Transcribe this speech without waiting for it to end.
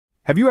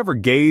Have you ever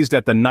gazed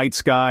at the night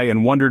sky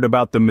and wondered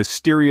about the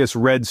mysterious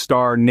red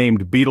star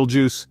named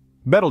Betelgeuse?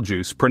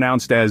 Betelgeuse,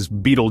 pronounced as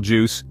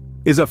Betelgeuse,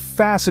 is a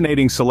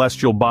fascinating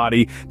celestial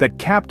body that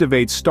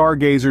captivates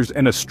stargazers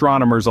and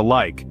astronomers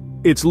alike.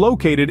 It's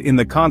located in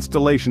the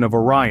constellation of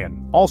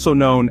Orion, also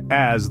known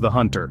as the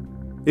Hunter.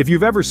 If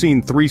you've ever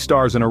seen 3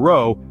 stars in a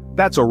row,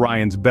 that's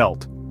Orion's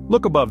belt.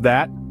 Look above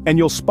that, and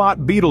you'll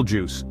spot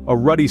Betelgeuse, a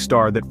ruddy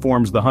star that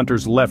forms the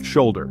Hunter's left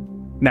shoulder.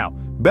 Now,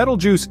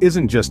 Betelgeuse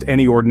isn't just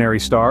any ordinary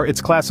star,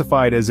 it's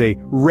classified as a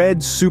red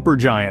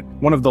supergiant,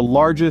 one of the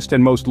largest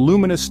and most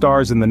luminous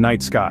stars in the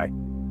night sky.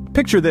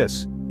 Picture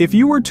this: if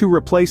you were to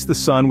replace the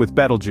Sun with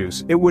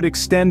Betelgeuse, it would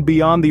extend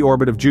beyond the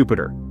orbit of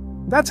Jupiter.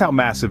 That's how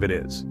massive it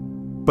is.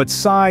 But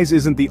size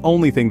isn't the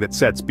only thing that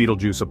sets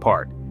Betelgeuse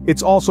apart.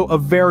 It's also a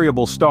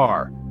variable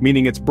star,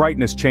 meaning its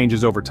brightness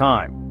changes over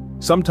time.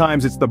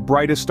 Sometimes it's the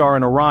brightest star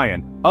in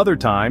Orion, other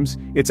times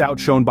it's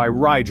outshone by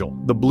Rigel,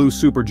 the blue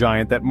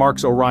supergiant that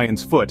marks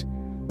Orion's foot.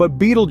 But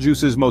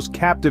Betelgeuse's most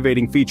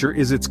captivating feature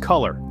is its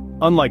color.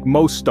 Unlike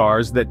most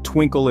stars that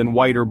twinkle in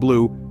white or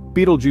blue,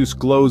 Betelgeuse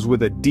glows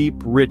with a deep,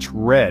 rich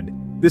red.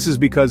 This is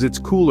because it's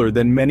cooler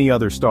than many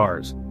other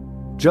stars.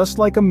 Just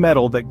like a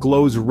metal that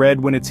glows red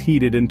when it's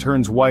heated and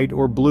turns white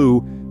or blue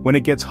when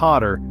it gets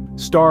hotter,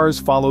 stars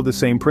follow the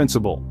same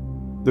principle.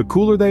 The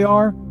cooler they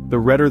are, the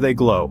redder they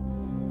glow.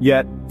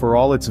 Yet, for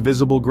all its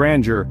visible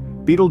grandeur,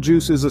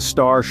 Betelgeuse is a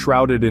star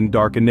shrouded in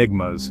dark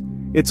enigmas.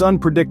 Its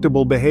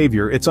unpredictable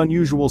behavior, its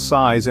unusual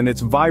size, and its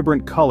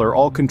vibrant color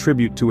all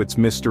contribute to its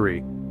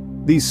mystery.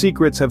 These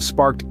secrets have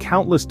sparked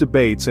countless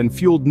debates and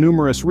fueled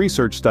numerous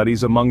research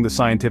studies among the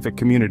scientific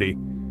community.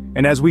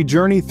 And as we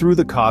journey through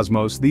the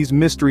cosmos, these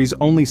mysteries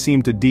only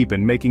seem to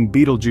deepen, making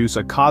Betelgeuse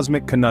a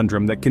cosmic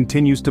conundrum that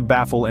continues to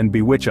baffle and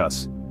bewitch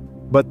us.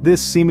 But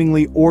this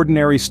seemingly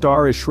ordinary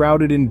star is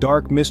shrouded in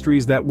dark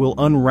mysteries that will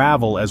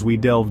unravel as we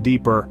delve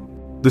deeper.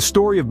 The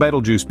story of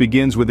Betelgeuse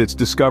begins with its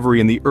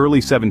discovery in the early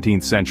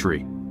 17th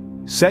century.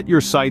 Set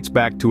your sights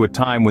back to a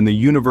time when the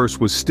universe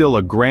was still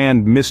a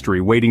grand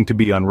mystery waiting to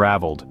be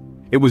unraveled.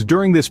 It was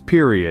during this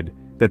period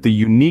that the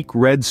unique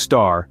red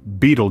star,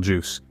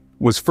 Betelgeuse,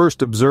 was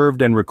first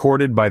observed and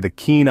recorded by the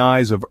keen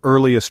eyes of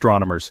early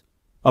astronomers.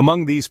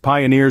 Among these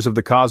pioneers of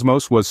the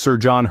cosmos was Sir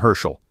John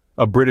Herschel,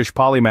 a British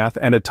polymath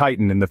and a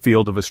titan in the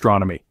field of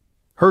astronomy.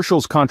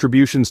 Herschel's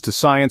contributions to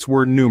science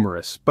were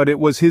numerous, but it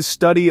was his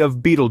study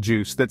of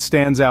Betelgeuse that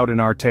stands out in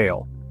our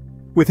tale.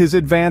 With his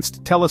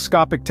advanced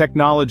telescopic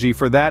technology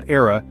for that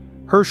era,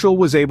 Herschel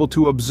was able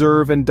to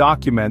observe and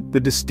document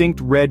the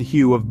distinct red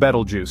hue of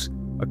Betelgeuse,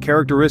 a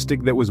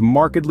characteristic that was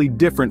markedly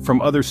different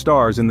from other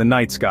stars in the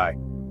night sky.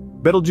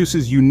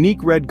 Betelgeuse's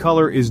unique red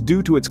color is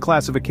due to its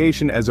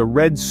classification as a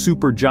red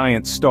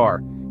supergiant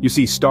star. You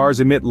see, stars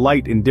emit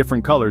light in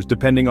different colors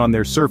depending on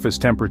their surface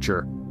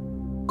temperature.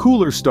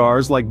 Cooler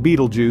stars like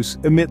Betelgeuse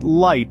emit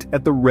light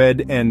at the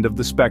red end of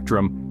the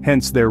spectrum,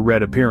 hence their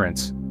red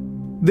appearance.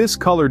 This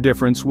color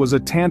difference was a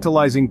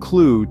tantalizing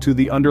clue to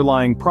the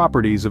underlying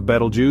properties of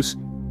Betelgeuse,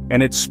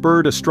 and it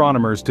spurred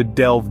astronomers to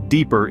delve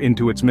deeper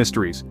into its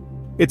mysteries.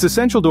 It's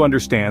essential to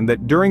understand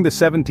that during the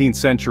 17th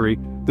century,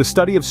 the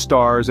study of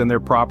stars and their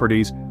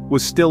properties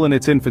was still in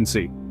its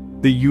infancy.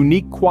 The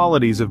unique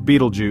qualities of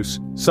Betelgeuse,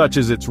 such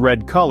as its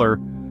red color,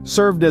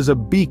 served as a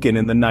beacon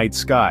in the night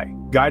sky,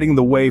 guiding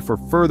the way for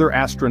further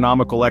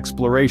astronomical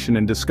exploration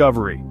and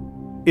discovery.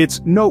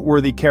 Its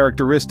noteworthy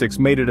characteristics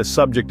made it a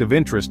subject of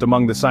interest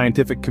among the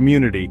scientific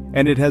community,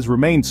 and it has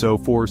remained so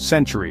for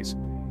centuries.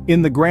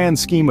 In the grand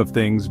scheme of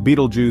things,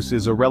 Betelgeuse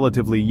is a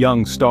relatively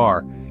young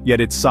star, yet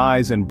its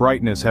size and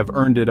brightness have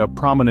earned it a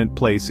prominent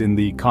place in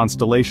the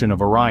constellation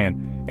of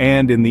Orion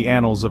and in the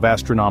annals of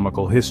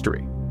astronomical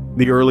history.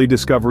 The early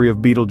discovery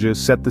of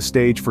Betelgeuse set the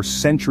stage for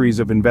centuries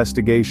of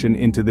investigation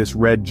into this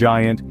red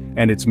giant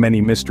and its many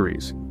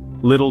mysteries.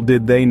 Little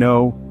did they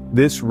know,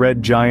 this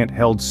red giant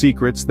held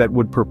secrets that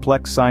would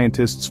perplex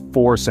scientists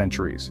for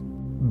centuries.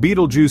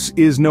 Betelgeuse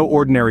is no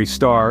ordinary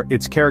star,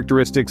 its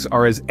characteristics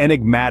are as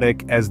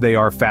enigmatic as they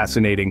are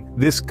fascinating.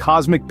 This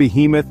cosmic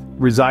behemoth,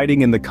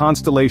 residing in the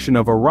constellation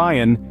of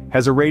Orion,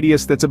 has a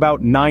radius that's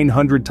about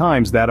 900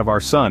 times that of our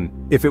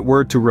Sun. If it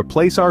were to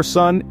replace our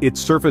Sun, its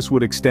surface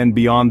would extend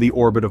beyond the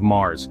orbit of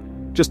Mars.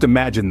 Just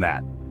imagine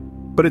that.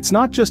 But it's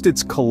not just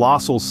its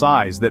colossal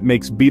size that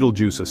makes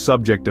Betelgeuse a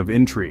subject of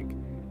intrigue.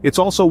 It's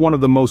also one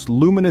of the most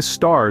luminous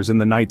stars in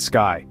the night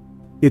sky.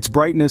 Its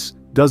brightness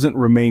doesn't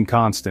remain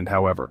constant,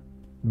 however.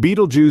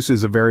 Betelgeuse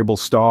is a variable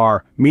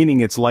star,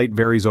 meaning its light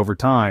varies over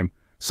time.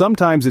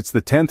 Sometimes it's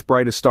the 10th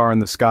brightest star in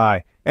the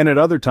sky, and at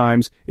other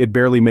times, it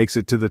barely makes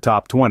it to the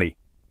top 20.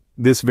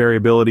 This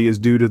variability is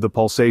due to the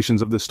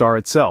pulsations of the star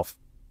itself.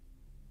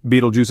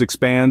 Betelgeuse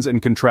expands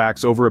and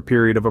contracts over a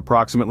period of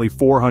approximately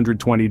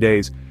 420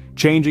 days,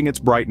 changing its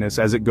brightness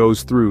as it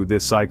goes through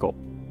this cycle.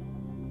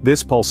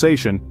 This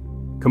pulsation,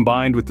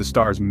 combined with the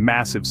star's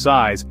massive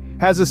size,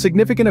 has a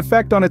significant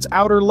effect on its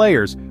outer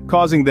layers,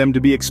 causing them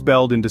to be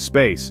expelled into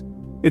space.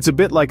 It's a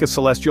bit like a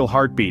celestial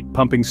heartbeat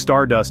pumping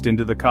stardust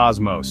into the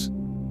cosmos.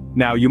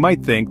 Now, you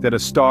might think that a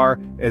star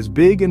as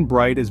big and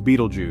bright as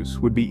Betelgeuse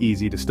would be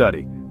easy to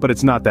study, but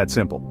it's not that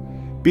simple.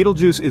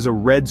 Betelgeuse is a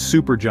red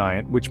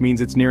supergiant, which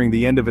means it's nearing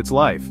the end of its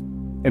life.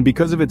 And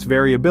because of its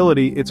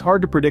variability, it's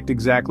hard to predict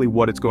exactly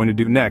what it's going to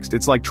do next.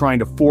 It's like trying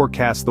to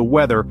forecast the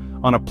weather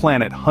on a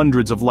planet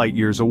hundreds of light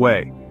years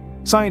away.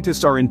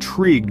 Scientists are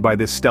intrigued by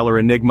this stellar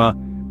enigma.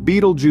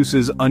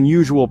 Betelgeuse's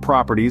unusual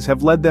properties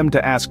have led them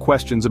to ask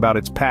questions about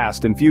its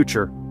past and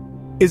future.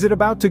 Is it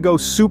about to go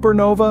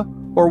supernova,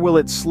 or will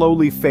it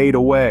slowly fade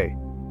away?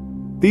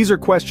 These are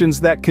questions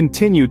that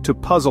continue to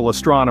puzzle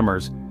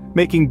astronomers,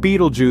 making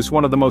Betelgeuse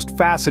one of the most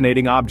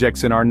fascinating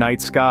objects in our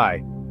night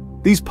sky.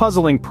 These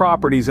puzzling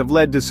properties have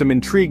led to some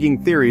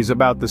intriguing theories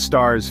about the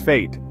star's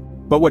fate.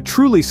 But what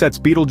truly sets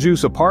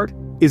Betelgeuse apart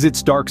is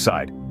its dark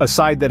side, a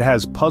side that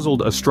has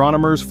puzzled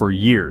astronomers for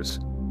years.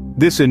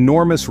 This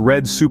enormous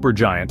red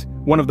supergiant,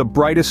 one of the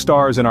brightest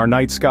stars in our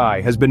night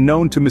sky, has been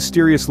known to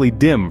mysteriously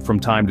dim from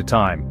time to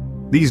time.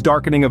 These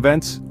darkening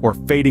events, or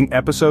fading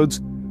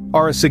episodes,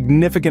 are a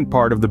significant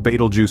part of the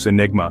Betelgeuse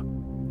enigma.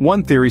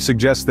 One theory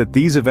suggests that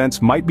these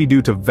events might be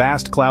due to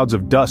vast clouds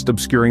of dust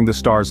obscuring the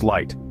star's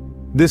light.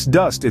 This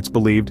dust, it's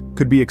believed,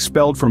 could be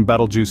expelled from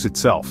Betelgeuse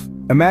itself.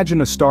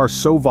 Imagine a star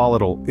so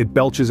volatile it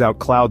belches out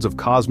clouds of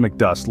cosmic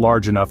dust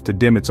large enough to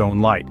dim its own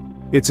light.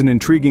 It's an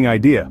intriguing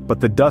idea, but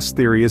the dust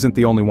theory isn't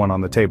the only one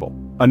on the table.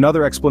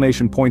 Another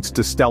explanation points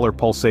to stellar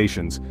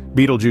pulsations.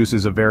 Betelgeuse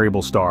is a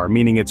variable star,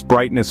 meaning its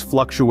brightness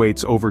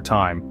fluctuates over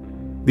time.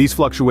 These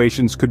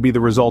fluctuations could be the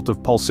result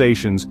of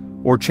pulsations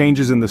or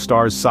changes in the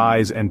star's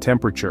size and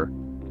temperature.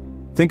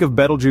 Think of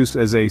Betelgeuse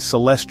as a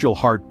celestial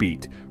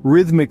heartbeat,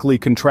 rhythmically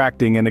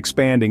contracting and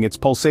expanding, its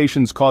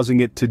pulsations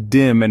causing it to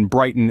dim and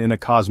brighten in a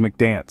cosmic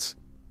dance.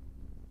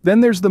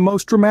 Then there's the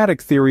most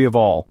dramatic theory of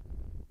all,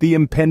 the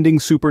impending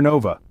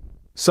supernova.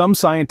 Some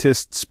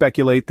scientists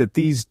speculate that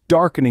these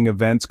darkening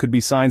events could be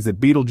signs that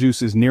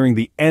Betelgeuse is nearing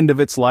the end of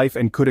its life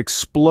and could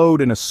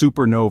explode in a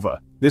supernova.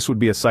 This would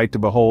be a sight to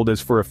behold, as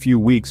for a few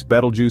weeks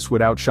Betelgeuse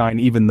would outshine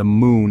even the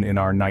moon in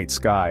our night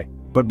sky.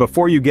 But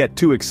before you get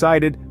too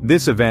excited,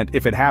 this event,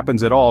 if it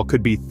happens at all,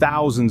 could be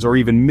thousands or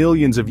even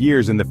millions of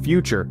years in the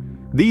future.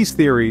 These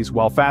theories,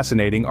 while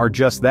fascinating, are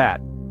just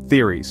that,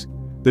 theories.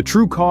 The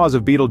true cause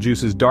of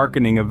Betelgeuse's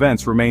darkening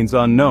events remains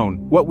unknown.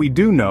 What we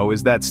do know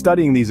is that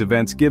studying these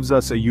events gives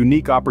us a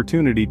unique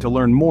opportunity to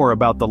learn more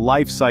about the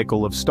life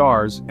cycle of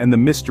stars and the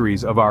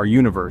mysteries of our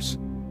universe.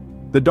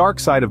 The dark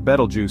side of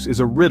Betelgeuse is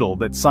a riddle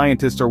that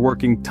scientists are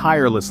working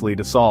tirelessly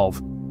to solve.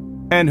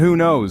 And who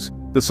knows?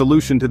 The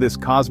solution to this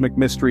cosmic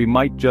mystery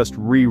might just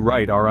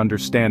rewrite our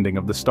understanding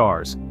of the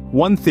stars.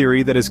 One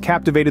theory that has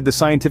captivated the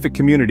scientific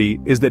community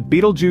is that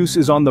Betelgeuse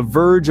is on the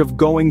verge of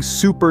going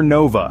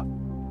supernova.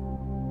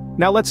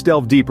 Now let's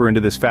delve deeper into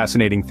this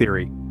fascinating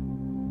theory.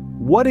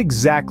 What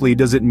exactly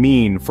does it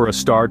mean for a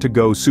star to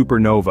go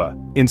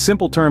supernova? In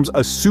simple terms,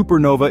 a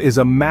supernova is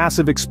a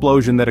massive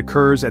explosion that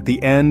occurs at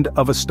the end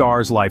of a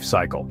star's life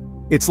cycle.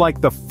 It's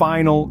like the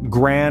final,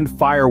 grand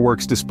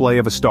fireworks display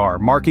of a star,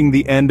 marking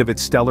the end of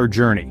its stellar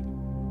journey.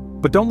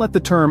 But don't let the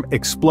term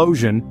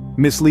explosion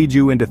mislead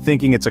you into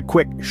thinking it's a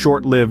quick,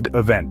 short-lived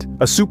event.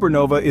 A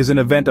supernova is an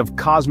event of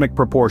cosmic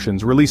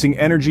proportions, releasing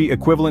energy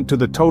equivalent to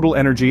the total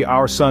energy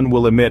our sun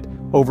will emit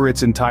over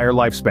its entire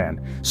lifespan.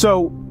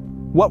 So,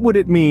 what would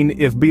it mean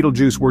if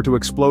Betelgeuse were to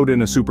explode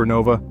in a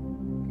supernova?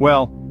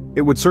 Well,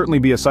 it would certainly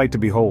be a sight to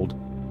behold.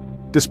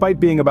 Despite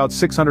being about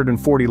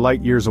 640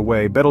 light-years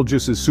away,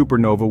 Betelgeuse's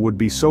supernova would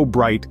be so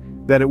bright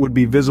that it would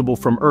be visible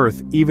from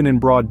Earth even in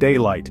broad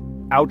daylight,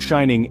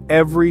 outshining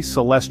every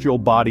celestial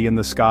body in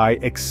the sky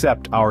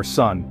except our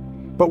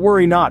sun. But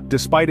worry not,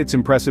 despite its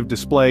impressive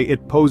display,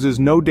 it poses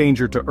no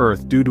danger to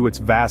Earth due to its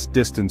vast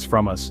distance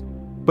from us.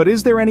 But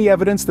is there any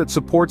evidence that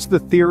supports the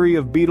theory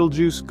of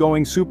Betelgeuse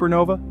going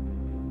supernova?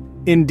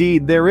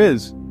 Indeed, there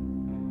is.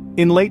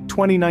 In late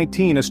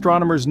 2019,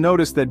 astronomers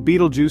noticed that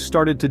Betelgeuse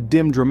started to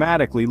dim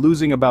dramatically,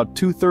 losing about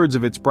 2/3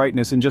 of its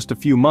brightness in just a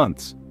few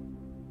months.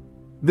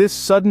 This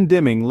sudden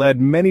dimming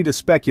led many to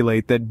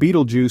speculate that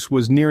Betelgeuse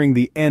was nearing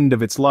the end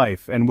of its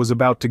life and was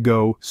about to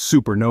go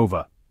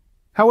supernova.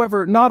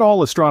 However, not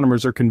all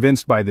astronomers are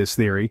convinced by this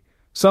theory.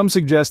 Some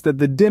suggest that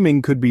the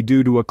dimming could be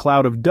due to a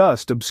cloud of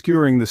dust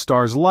obscuring the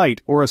star's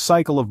light or a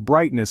cycle of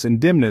brightness and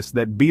dimness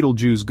that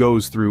Betelgeuse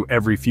goes through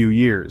every few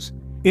years.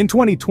 In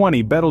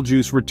 2020,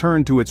 Betelgeuse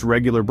returned to its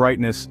regular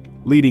brightness,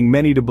 leading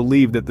many to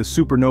believe that the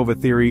supernova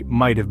theory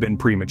might have been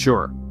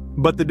premature.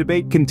 But the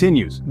debate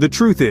continues. The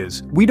truth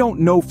is, we don't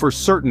know for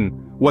certain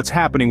what's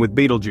happening with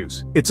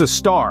Betelgeuse. It's a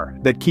star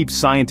that keeps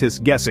scientists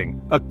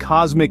guessing, a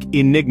cosmic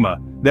enigma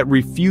that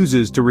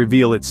refuses to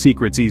reveal its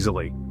secrets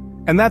easily.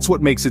 And that's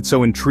what makes it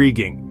so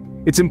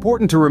intriguing. It's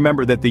important to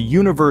remember that the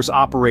universe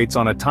operates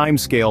on a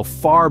timescale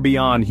far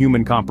beyond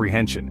human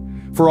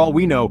comprehension. For all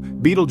we know,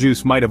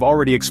 Betelgeuse might have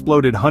already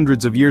exploded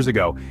hundreds of years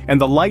ago,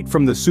 and the light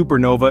from the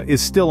supernova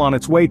is still on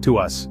its way to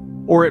us.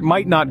 Or it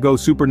might not go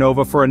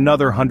supernova for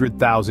another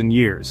 100,000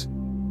 years.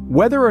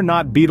 Whether or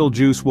not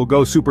Betelgeuse will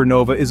go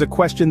supernova is a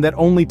question that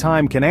only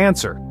time can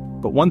answer.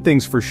 But one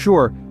thing's for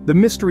sure, the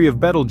mystery of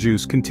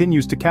Betelgeuse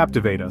continues to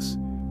captivate us,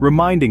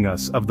 reminding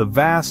us of the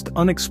vast,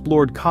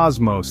 unexplored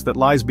cosmos that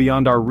lies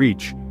beyond our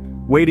reach,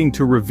 waiting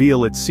to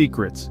reveal its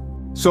secrets.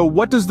 So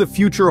what does the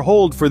future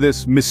hold for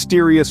this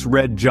mysterious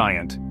red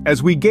giant?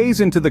 As we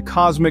gaze into the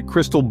cosmic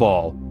crystal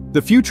ball,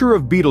 the future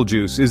of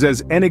Betelgeuse is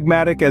as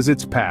enigmatic as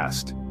its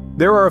past.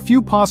 There are a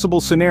few possible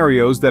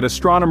scenarios that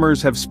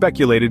astronomers have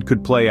speculated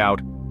could play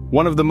out.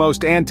 One of the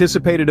most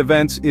anticipated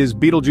events is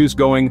Betelgeuse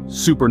going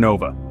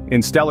supernova.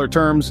 In stellar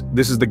terms,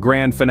 this is the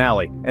grand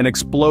finale, an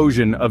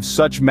explosion of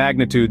such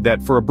magnitude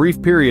that for a brief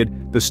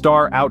period, the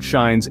star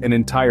outshines an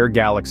entire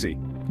galaxy.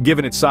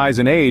 Given its size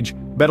and age,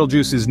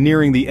 Betelgeuse is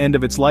nearing the end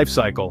of its life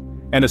cycle,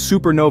 and a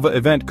supernova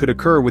event could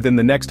occur within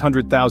the next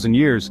 100,000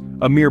 years,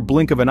 a mere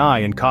blink of an eye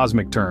in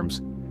cosmic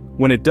terms.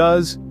 When it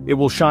does, it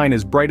will shine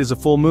as bright as a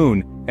full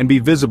moon and be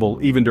visible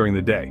even during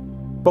the day.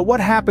 But what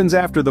happens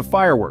after the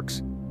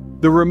fireworks?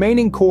 The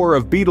remaining core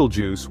of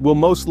Betelgeuse will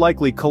most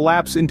likely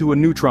collapse into a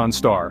neutron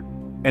star,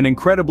 an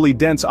incredibly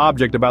dense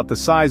object about the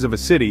size of a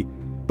city,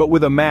 but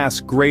with a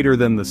mass greater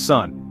than the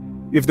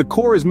sun. If the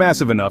core is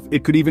massive enough,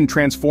 it could even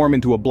transform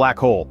into a black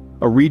hole,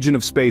 a region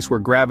of space where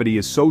gravity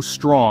is so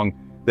strong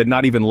that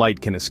not even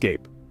light can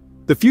escape.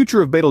 The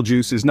future of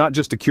Betelgeuse is not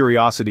just a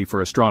curiosity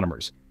for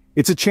astronomers.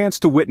 It's a chance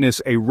to witness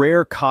a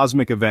rare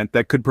cosmic event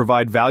that could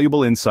provide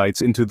valuable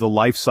insights into the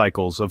life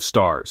cycles of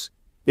stars.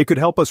 It could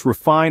help us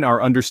refine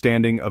our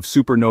understanding of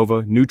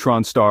supernova,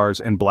 neutron stars,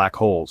 and black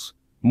holes.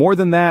 More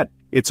than that,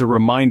 it's a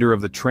reminder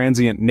of the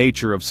transient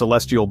nature of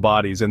celestial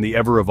bodies and the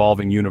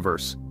ever-evolving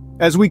universe.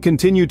 As we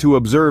continue to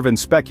observe and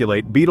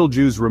speculate,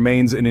 Betelgeuse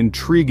remains an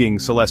intriguing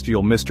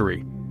celestial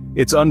mystery.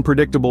 Its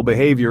unpredictable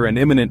behavior and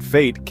imminent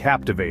fate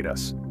captivate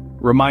us,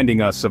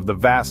 reminding us of the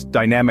vast,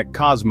 dynamic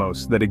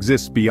cosmos that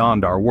exists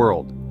beyond our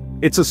world.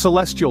 It's a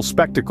celestial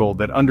spectacle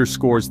that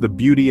underscores the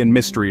beauty and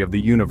mystery of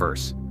the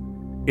universe.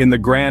 In the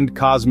grand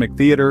cosmic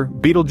theater,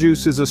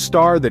 Betelgeuse is a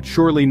star that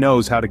surely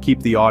knows how to keep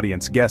the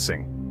audience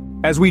guessing.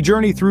 As we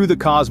journey through the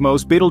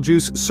cosmos,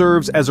 Betelgeuse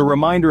serves as a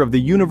reminder of the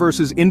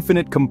universe's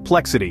infinite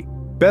complexity.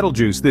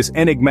 Betelgeuse, this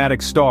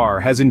enigmatic star,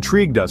 has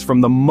intrigued us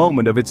from the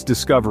moment of its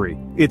discovery.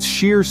 Its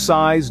sheer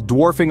size,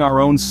 dwarfing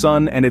our own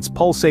sun, and its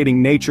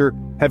pulsating nature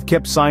have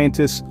kept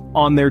scientists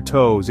on their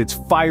toes. Its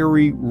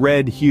fiery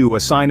red hue, a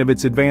sign of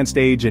its advanced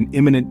age and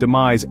imminent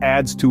demise,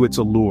 adds to its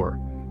allure.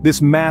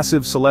 This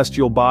massive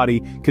celestial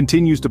body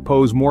continues to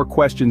pose more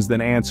questions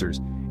than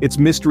answers, its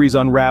mysteries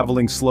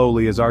unraveling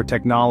slowly as our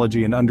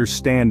technology and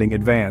understanding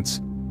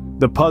advance.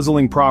 The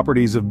puzzling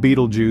properties of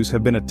Betelgeuse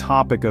have been a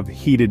topic of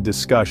heated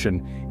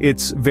discussion.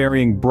 Its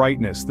varying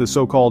brightness, the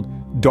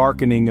so-called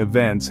darkening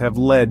events, have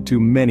led to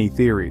many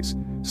theories.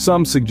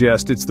 Some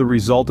suggest it's the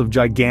result of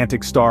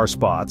gigantic star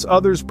spots,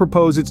 others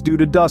propose it's due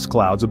to dust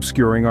clouds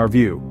obscuring our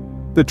view.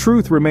 The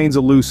truth remains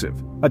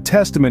elusive, a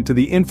testament to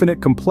the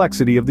infinite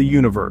complexity of the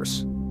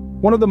universe.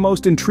 One of the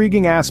most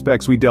intriguing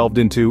aspects we delved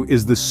into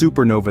is the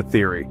supernova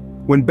theory.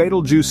 When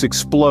Betelgeuse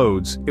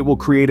explodes, it will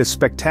create a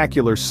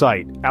spectacular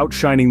sight,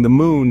 outshining the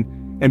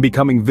moon and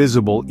becoming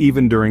visible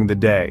even during the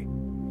day.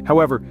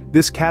 However,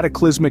 this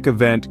cataclysmic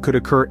event could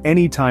occur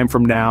any time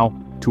from now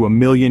to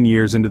 1,000,000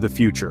 years into the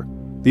future.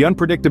 The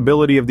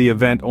unpredictability of the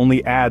event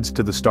only adds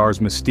to the star's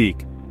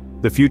mystique.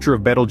 The future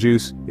of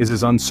Betelgeuse is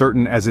as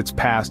uncertain as its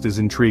past is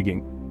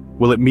intriguing.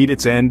 Will it meet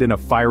its end in a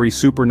fiery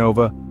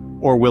supernova,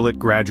 or will it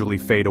gradually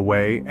fade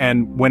away?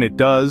 And when it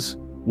does,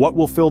 what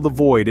will fill the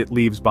void it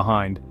leaves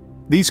behind?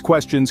 These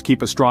questions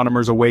keep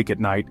astronomers awake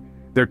at night,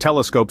 their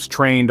telescopes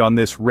trained on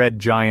this red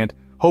giant,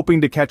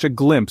 hoping to catch a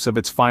glimpse of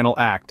its final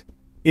act.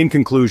 In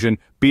conclusion,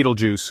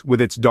 Betelgeuse, with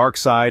its dark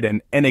side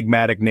and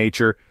enigmatic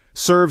nature,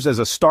 serves as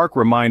a stark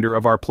reminder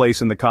of our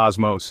place in the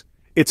cosmos.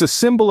 It's a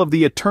symbol of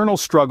the eternal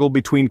struggle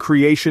between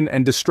creation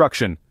and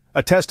destruction,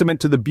 a testament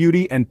to the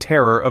beauty and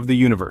terror of the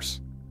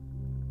universe.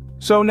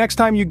 So next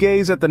time you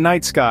gaze at the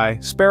night sky,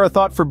 spare a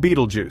thought for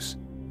Betelgeuse,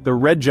 the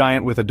red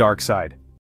giant with a dark side.